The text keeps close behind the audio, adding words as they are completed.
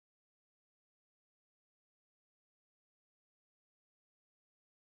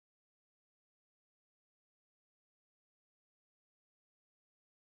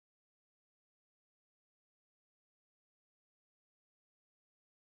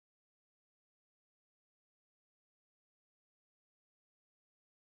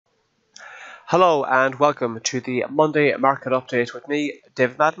Hello and welcome to the Monday market update with me,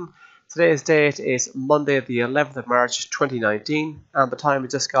 David Madden. Today's date is Monday the 11th of March 2019 and the time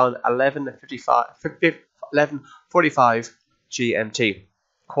has just gone 11:45 GMT,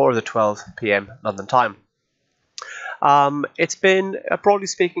 quarter to 12 PM London time. It's been, broadly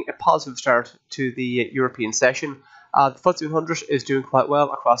speaking, a positive start to the European session. The FTSE 100 is doing quite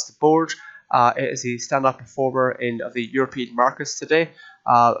well across the board. It is the standout performer in the European markets today.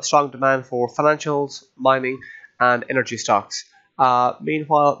 Strong demand for financials, mining, and energy stocks.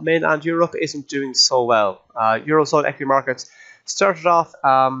 Meanwhile, mainland Europe isn't doing so well. Eurozone equity markets started off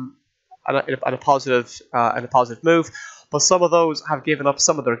on a positive move, but some of those have given up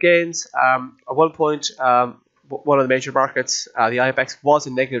some of their gains. At one point, one of the major markets, the IBEX, was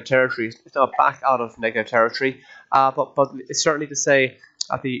in negative territory. It's now back out of negative territory, but it's certainly to say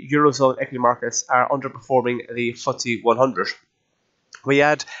that the Eurozone equity markets are underperforming the FTSE 100. We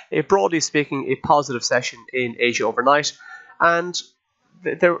had, broadly speaking, a positive session in Asia overnight, and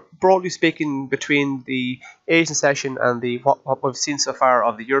they're broadly speaking between the Asian session and what we've seen so far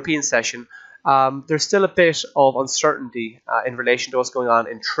of the European session. There's still a bit of uncertainty in relation to what's going on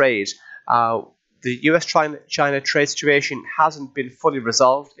in trade. The US-China trade situation hasn't been fully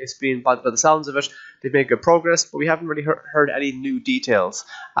resolved. It's been, by the sounds of it, they've made good progress, but we haven't really heard any new details.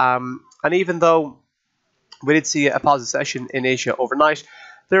 And even though we did see a positive session in Asia overnight,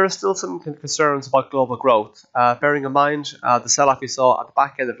 there are still some concerns about global growth. Bearing in mind the sell-off we saw at the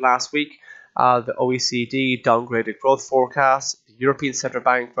back end of last week, the OECD downgraded growth forecasts, the European Central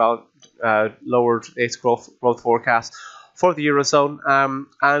Bank lowered its growth forecast for the Eurozone,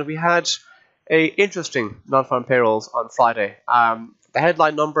 and we had interesting non-farm payrolls on Friday. The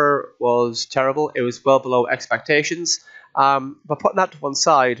headline number was terrible. It was well below expectations. But putting that to one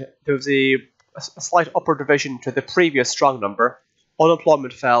side, there was a slight upward revision to the previous strong number.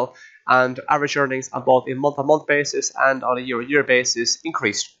 Unemployment fell, and average earnings on both a month-on-month basis and on a year-on-year basis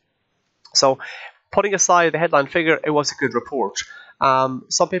increased. So, putting aside the headline figure, it was a good report.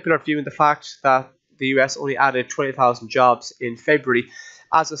 Some people are viewing the fact that the US only added 20,000 jobs in February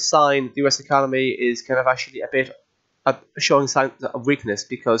as a sign the US economy is kind of actually a bit showing signs of weakness,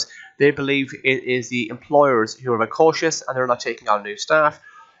 because they believe it is the employers who are cautious and they're not taking on new staff.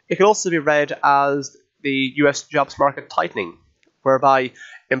 It can also be read as the US jobs market tightening, whereby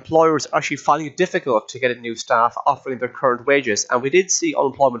employers are actually finding it difficult to get new staff offering their current wages. And we did see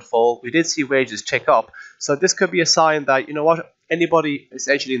unemployment fall, we did see wages tick up. So this could be a sign that, you know what, anybody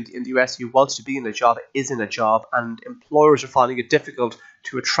essentially in the US who wants to be in a job is in a job, and employers are finding it difficult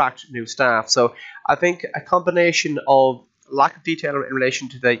to attract new staff. So I think a combination of lack of detail in relation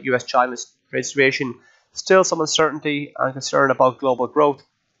to the US-China trade situation, still some uncertainty and concern about global growth,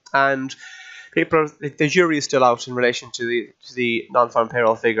 and the jury is still out in relation to the non-farm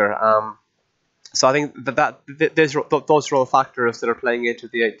payroll figure. So I think those are all factors that are playing into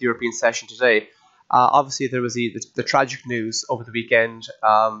the European session today. Obviously, there was the tragic news over the weekend,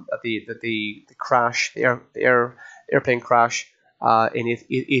 the crash, the airplane crash in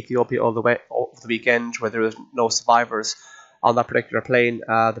Ethiopia over the weekend, where there was no survivors on that particular plane,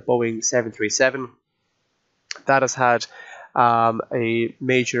 the Boeing 737. That has had a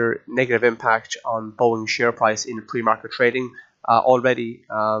major negative impact on Boeing's share price in pre-market trading. Already,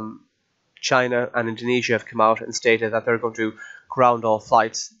 China and Indonesia have come out and stated that they're going to ground all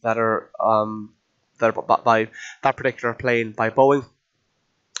flights that are by that particular plane by Boeing, and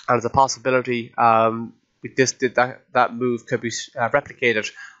there's a possibility that move could be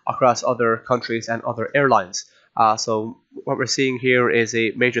replicated across other countries and other airlines. So what we're seeing here is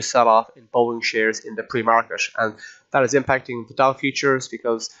a major sell-off in Boeing shares in the pre-market, and that is impacting the Dow futures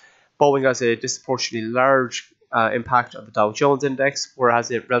because Boeing has a disproportionately large impact on the Dow Jones index,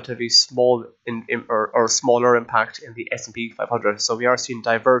 whereas a relatively small or smaller impact in the S&P 500. So we are seeing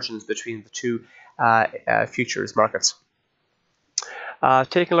divergence between the two futures markets.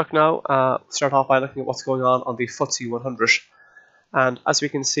 Taking a look now, start off by looking at what's going on the FTSE 100, and as we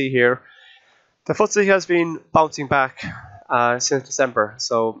can see here, the FTSE has been bouncing back since December.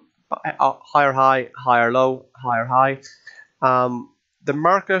 So higher high, higher low, higher high. The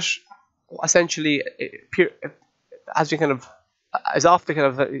market essentially has been kind of is off the kind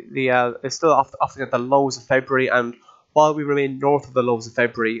of is still off the lows of February, and while we remain north of the lows of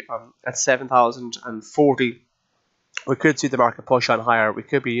February at 7,040, we could see the market push on higher. We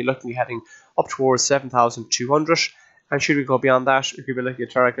could be looking at heading up towards 7,200, and should we go beyond that, we could be looking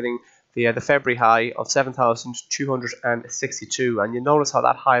at targeting the February high of 7,262. And you notice how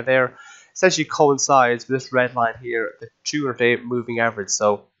that high there essentially coincides with this red line here, the 200-day moving average.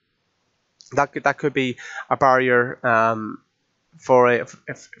 So that could be a barrier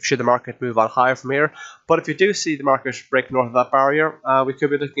if should the market move on higher from here. But if you do see the market break north of that barrier, we could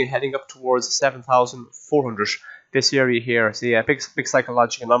be looking at heading up towards 7,400. This area here, so yeah, big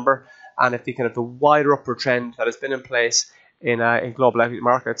psychological number. And if the kind of the wider upward trend that has been in place in global equity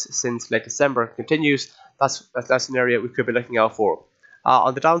markets since late December continues, that's an area we could be looking out for.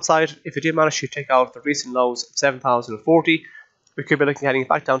 On the downside, if you do manage to take out the recent lows of 7,040, we could be looking heading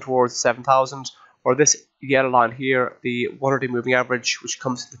back down towards 7,000, or this yellow line here, the 100-day moving average, which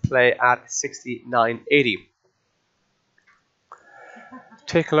comes into play at 69.80.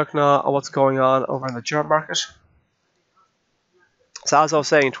 Take a look now at what's going on over in the German market. So as I was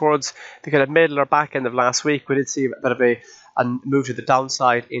saying, towards the kind of middle or back end of last week, we did see a bit of a move to the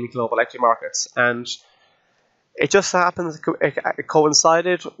downside in global equity markets, and it just happens it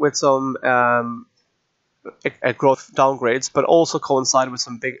coincided with some growth downgrades, but also coincided with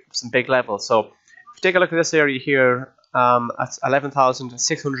some big levels. So if you take a look at this area here, at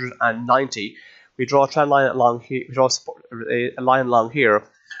 11,690, we draw a trend line along here. We draw a line along here.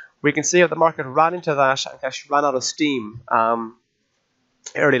 We can see how the market ran into that and actually ran out of steam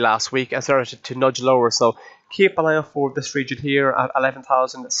early last week and started to nudge lower. So keep an eye out for this region here at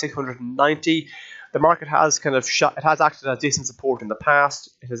 11,690. The market has it has acted as decent support in the past.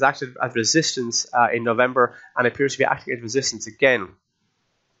 It has acted as resistance in November and appears to be acting as resistance again.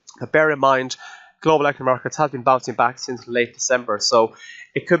 But bear in mind, global equity markets have been bouncing back since late December, so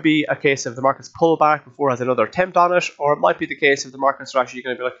it could be a case of the markets pull back before it has another attempt on it, or it might be the case of the markets are actually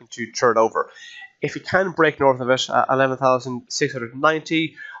going to be looking to turn over. If you can break north of it at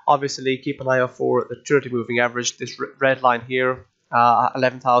 11,690, obviously keep an eye out for the 200-day moving average, this red line here,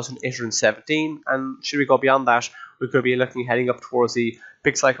 11,817, and should we go beyond that, we could be looking heading up towards the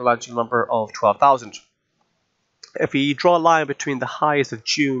big psychological number of 12,000. If we draw a line between the highs of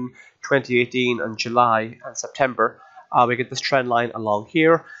June 2018 and July and September, we get this trend line along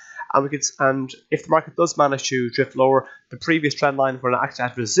here, and if the market does manage to drift lower, the previous trend line, when it acts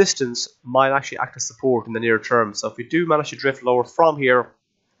as resistance, might actually act as support in the near term. So if we do manage to drift lower from here,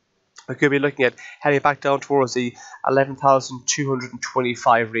 we could be looking at heading back down towards the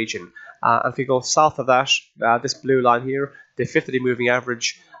 11,225 region. And if we go south of that, this blue line here, the 50-day moving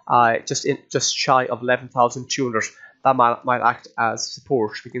average, just shy of 11,200, that might act as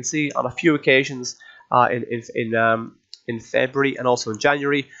support. We can see on a few occasions in February and also in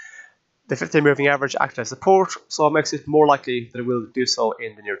January, the 50-day moving average acted as support, so it makes it more likely that it will do so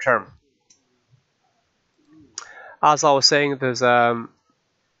in the near term. As I was saying, there's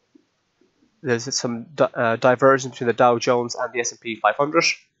some divergence between the Dow Jones and the S&P 500.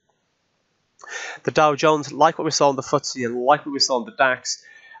 The Dow Jones, like what we saw in the FTSE and like what we saw in the DAX,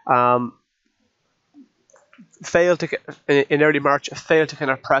 in early March, failed to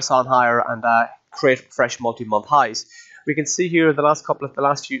kind of press on higher and create fresh multi-month highs. We can see here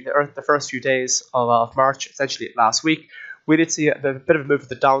the first few days of March, essentially last week, we did see a bit of a move to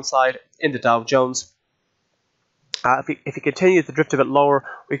the downside in the Dow Jones. If we continue to drift a bit lower,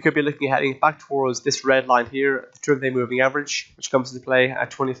 we could be looking at heading back towards this red line here, the 200-day moving average, which comes into play at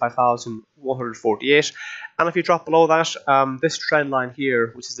 25,148. And if you drop below that, this trend line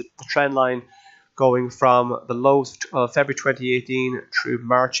here, which is the trend line going from the lows of February 2018 through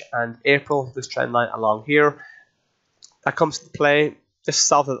March and April, this trend line along here, that comes into play just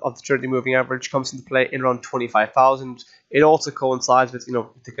south of the 200-day moving average, comes into play in around 25,000. It also coincides with, the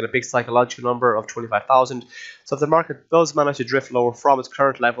kind of big psychological number of 25,000. So if the market does manage to drift lower from its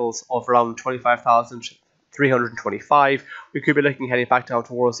current levels of around 25,325, we could be looking heading back down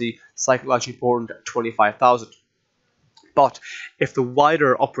towards the psychologically important 25,000. But if the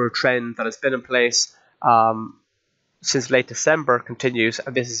wider upward trend that has been in place since late December continues,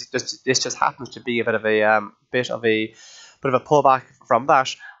 and this just happens to be a bit of a pullback from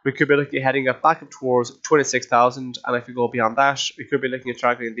that, we could be looking at heading back up towards 26,000, and if we go beyond that, we could be looking at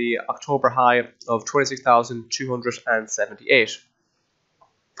targeting the October high of 26,278.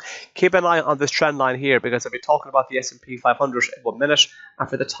 Keep an eye on this trend line here, because I'll be talking about the S&P 500 in 1 minute, and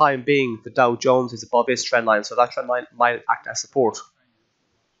for the time being, the Dow Jones is above this trend line, so that trend line might act as support.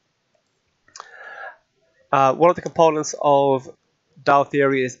 One of the components of Dow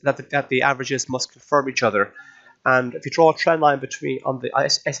theory is that the averages must confirm each other. And if you draw a trend line on the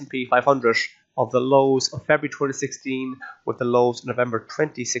S&P 500 of the lows of February 2016 with the lows of November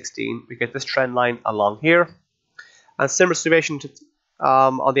 2016, we get this trend line along here. And similar situation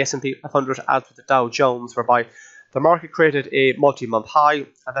on the S&P 500 as with the Dow Jones, whereby the market created a multi-month high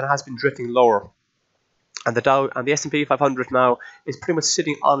and then has been drifting lower. And the S&P 500 now is pretty much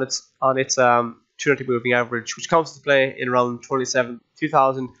sitting on its 200-day moving average, which comes to play in around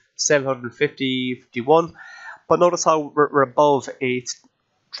 2,751. But notice how we're above a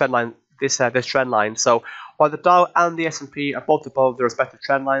trend line, this trend line. So while the Dow and the S&P are both above their respective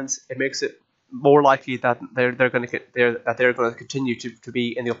trend lines, it makes it more likely that they're going to continue to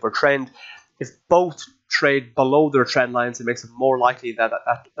be in the upward trend. If both trade below their trend lines, it makes it more likely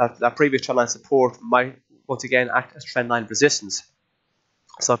that previous trend line support might once again act as trend line resistance.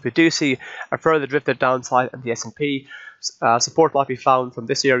 So if we do see a further drifted downside in the S&P, support might be found from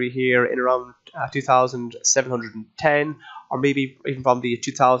this area here in around 2,710, or maybe even from the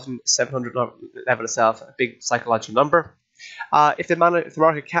 2,700 level itself, a big psychological number. If the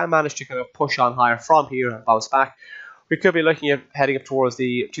market can manage to kind of push on higher from here and bounce back, we could be looking at heading up towards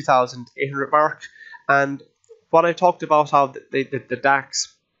the 2,800 mark. And what I talked about, how the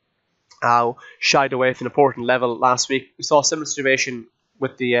DAX shied away from an important level last week, we saw a similar situation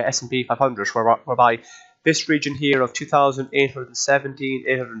with the S&P 500, whereby this region here of 2,817,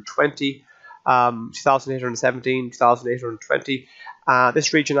 820, 2,817, 2,820,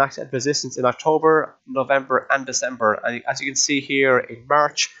 this region acted as resistance in October, November, and December. And as you can see here in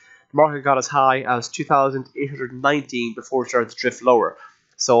March, the market got as high as 2,819 before it started to drift lower.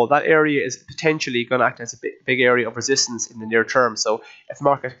 So that area is potentially going to act as a big area of resistance in the near term. So if the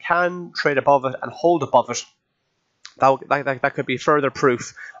market can trade above it and hold above it, that could be further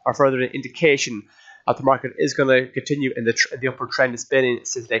proof or further indication that the market is going to continue in the upward trend it's been in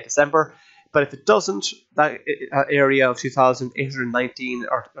since late December. But if it doesn't, that area of 2,819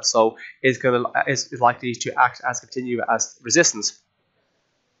 or so is likely to act as continue as resistance.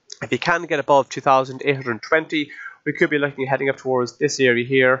 If you can get above 2,820, we could be looking at heading up towards this area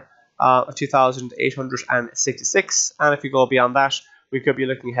here of 2,866, and if you go beyond that, we could be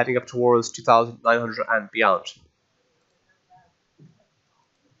looking at heading up towards 2,900 and beyond.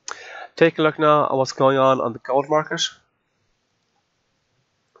 Take a look now at what's going on the gold market.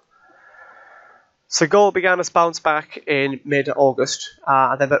 So gold began its bounce back in mid-August,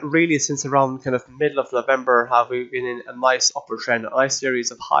 and then really since around kind of middle of November have we been in a nice upward trend, a nice series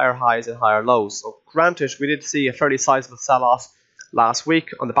of higher highs and higher lows. So granted, we did see a fairly sizable sell-off last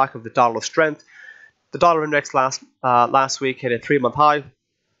week on the back of the dollar strength. The dollar index last week hit a 3-month high, and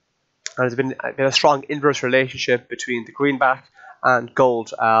there's been a strong inverse relationship between the greenback and gold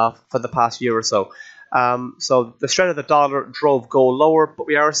for the past year or so. So the strength of the dollar drove gold lower, but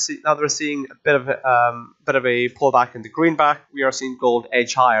we are now we're seeing a bit of a pullback in the greenback. We are seeing gold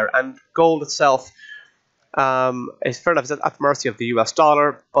edge higher, and gold itself is fair enough at the mercy of the US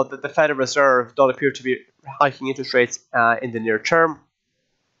dollar, but the Federal Reserve don't appear to be hiking interest rates in the near term.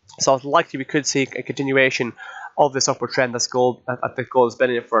 So it's likely we could see a continuation of this upward trend that gold has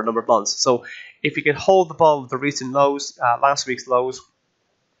been in for a number of months. So if we can hold above the recent lows, last week's lows,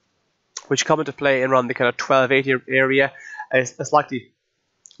 which come into play around the kind of 1280 area, it's likely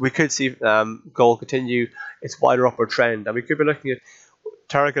we could see gold continue its wider upward trend, and we could be looking at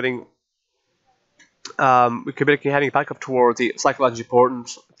targeting. We could be looking heading back up towards the psychologically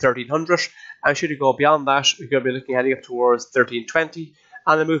important 1300, and should we go beyond that, we could be looking heading up towards 1320,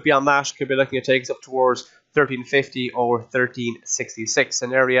 and the move beyond that could be looking at taking us up towards 1350 or 1366,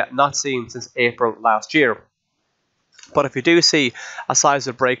 an area not seen since April last year. But if you do see a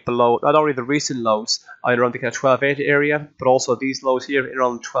sizable break below not only the recent lows around the kind of 1280 area, but also these lows here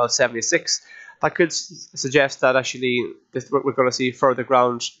around 1276, that could suggest that actually we're going to see further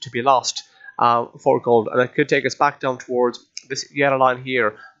ground to be lost for gold, and it could take us back down towards this yellow line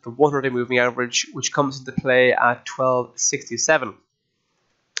here, the 100-day moving average, which comes into play at 1267.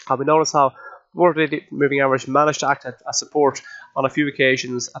 We notice how the 100-day moving average managed to act as support on a few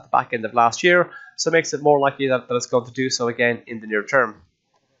occasions at the back end of last year, so it makes it more likely that it's going to do so again in the near term.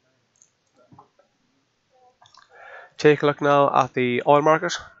 Take a look now at the oil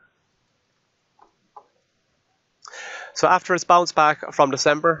market. So after its bounce back from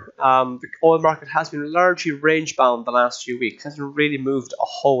December, the oil market has been largely range bound the last few weeks. It hasn't really moved a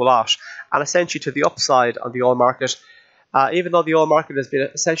whole lot, and essentially to the upside on the oil market. Even though the oil market has been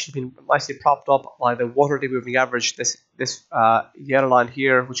essentially nicely propped up by the 100-day moving average, this yellow line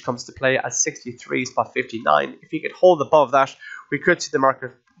here, which comes to play at 63.59. If you could hold above that, we could see the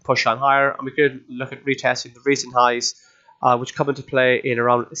market push on higher, and we could look at retesting the recent highs, which come into play in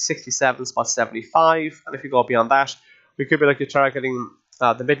around 67.75. And if you go beyond that, we could be looking at targeting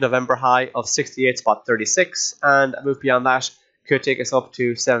the mid-November high of 68.36, and a move beyond that could take us up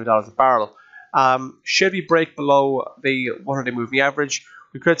to $7 a barrel. Should we break below the 100-day moving average,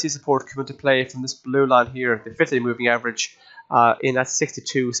 we could see support come into play from this blue line here, the 50-day moving average, in at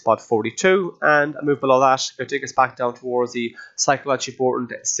 62.42, and a move below that could take us back down towards the psychologically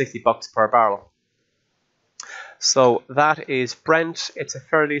important $60 per barrel. So that is Brent. It's a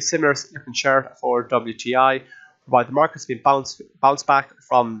fairly similar looking chart for WTI. Right, the market's been bounced back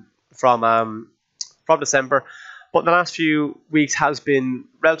from December, but the last few weeks has been,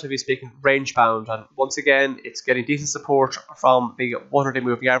 relatively speaking, range bound, and once again it's getting decent support from the 100-day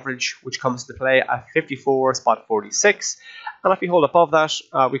moving average, which comes into play at 54.46, and if we hold above that,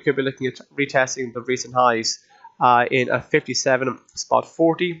 we could be looking at retesting the recent highs in a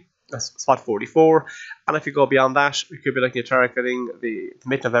 57.40. Spot 44, and if you go beyond that, we could be looking at targeting the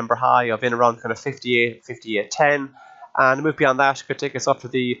mid-November high of in around kind of 58.10, and a move beyond that could take us up to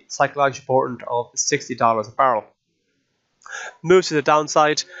the psychologically important of $60 a barrel. Moves to the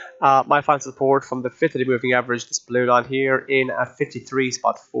downside might find support from the 50-day moving average, this blue line here, in at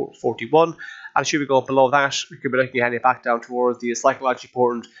 53.41, and should we go below that, we could be looking at heading back down towards the psychologically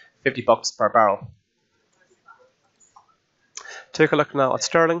important $50 per barrel. Take a look now at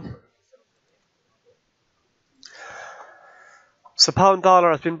sterling. So pound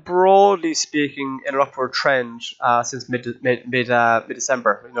dollar has been, broadly speaking, in an upward trend since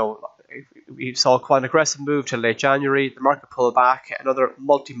mid-December. You know, we saw quite an aggressive move to late January. The market pulled back, another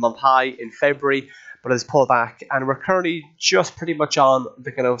multi-month high in February, but it's pulled back, and we're currently just pretty much on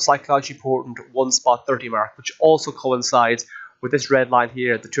the kind of psychologically important 1.30 mark, which also coincides with this red line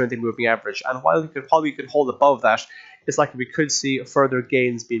here, the 200-day moving average. And while we could hold above that, it's likely we could see further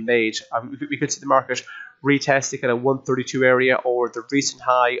gains being made. We could see the market retest the kind of 132 area, or the recent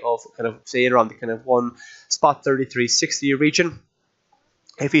high of kind of, say, around the kind of 1.3360 region.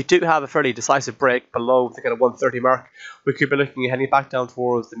 If we do have a fairly decisive break below the kind of 130 mark, we could be looking at heading back down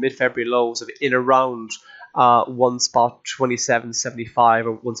towards the mid-February lows of in around 1.2775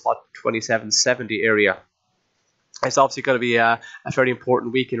 or 1.2770 area. It's obviously going to be a fairly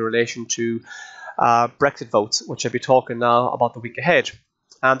important week in relation to Brexit votes, which I'll be talking now about the week ahead.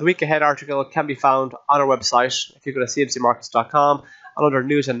 And the week ahead article can be found on our website if you go to cmcmarkets.com, and under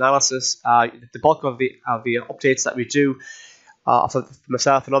news and analysis, the bulk of the updates that we do for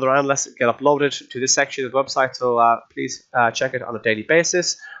myself and other analysts get uploaded to this section of the website. So please check it on a daily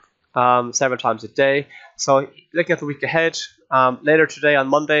basis, several times a day. So looking at the week ahead, later today on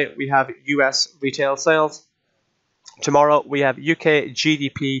Monday we have US retail sales. Tomorrow we have UK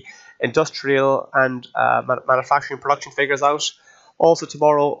GDP, industrial and manufacturing production figures out. Also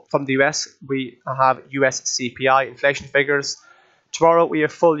tomorrow from the US, we have US CPI inflation figures. Tomorrow we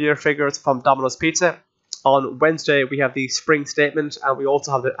have full year figures from Domino's Pizza. On Wednesday we have the spring statement, and we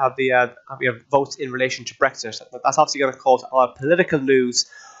also have votes in relation to Brexit. That's obviously going to cause a lot of political news.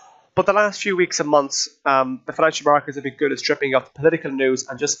 But the last few weeks and months, the financial markets have been good at stripping off the political news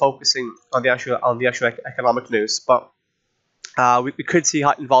and just focusing on the actual economic news. But we could see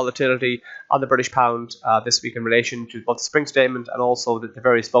heightened volatility on the British pound this week in relation to both the spring statement and also the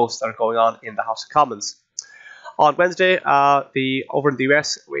various votes that are going on in the House of Commons. On Wednesday, over in the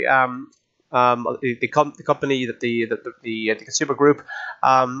US, we the company that the consumer group,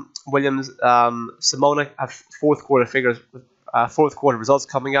 Williams Sonoma, have fourth quarter results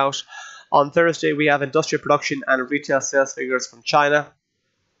coming out. On Thursday, we have industrial production and retail sales figures from China.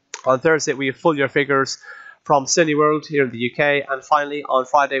 On Thursday, we have full year figures from Cineworld here in the UK, and finally on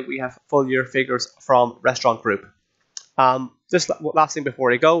Friday we have full year figures from Restaurant Group. Just last thing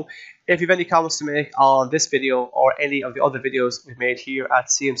before I go, if you have any comments to make on this video or any of the other videos we've made here at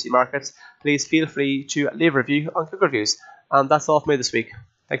CMC Markets, please feel free to leave a review on Quick Reviews. And that's all for me this week.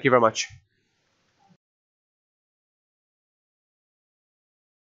 Thank you very much.